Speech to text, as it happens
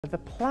The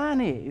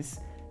plan is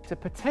to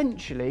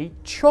potentially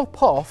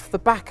chop off the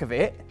back of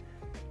it,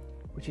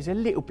 which is a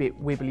little bit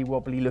wibbly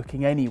wobbly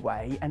looking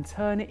anyway, and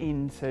turn it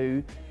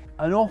into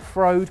an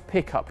off-road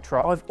pickup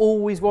truck. I've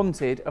always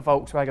wanted a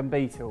Volkswagen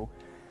Beetle,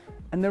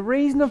 and the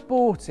reason I've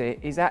bought it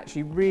is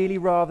actually really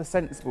rather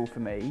sensible for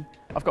me.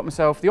 I've got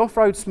myself the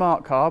off-road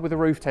smart car with a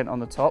roof tent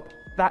on the top.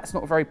 That's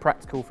not very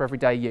practical for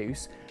everyday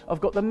use. I've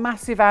got the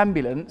massive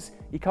ambulance.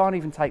 You can't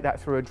even take that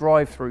through a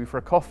drive-through for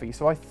a coffee.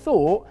 So I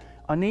thought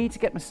I need to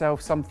get myself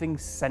something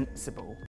sensible.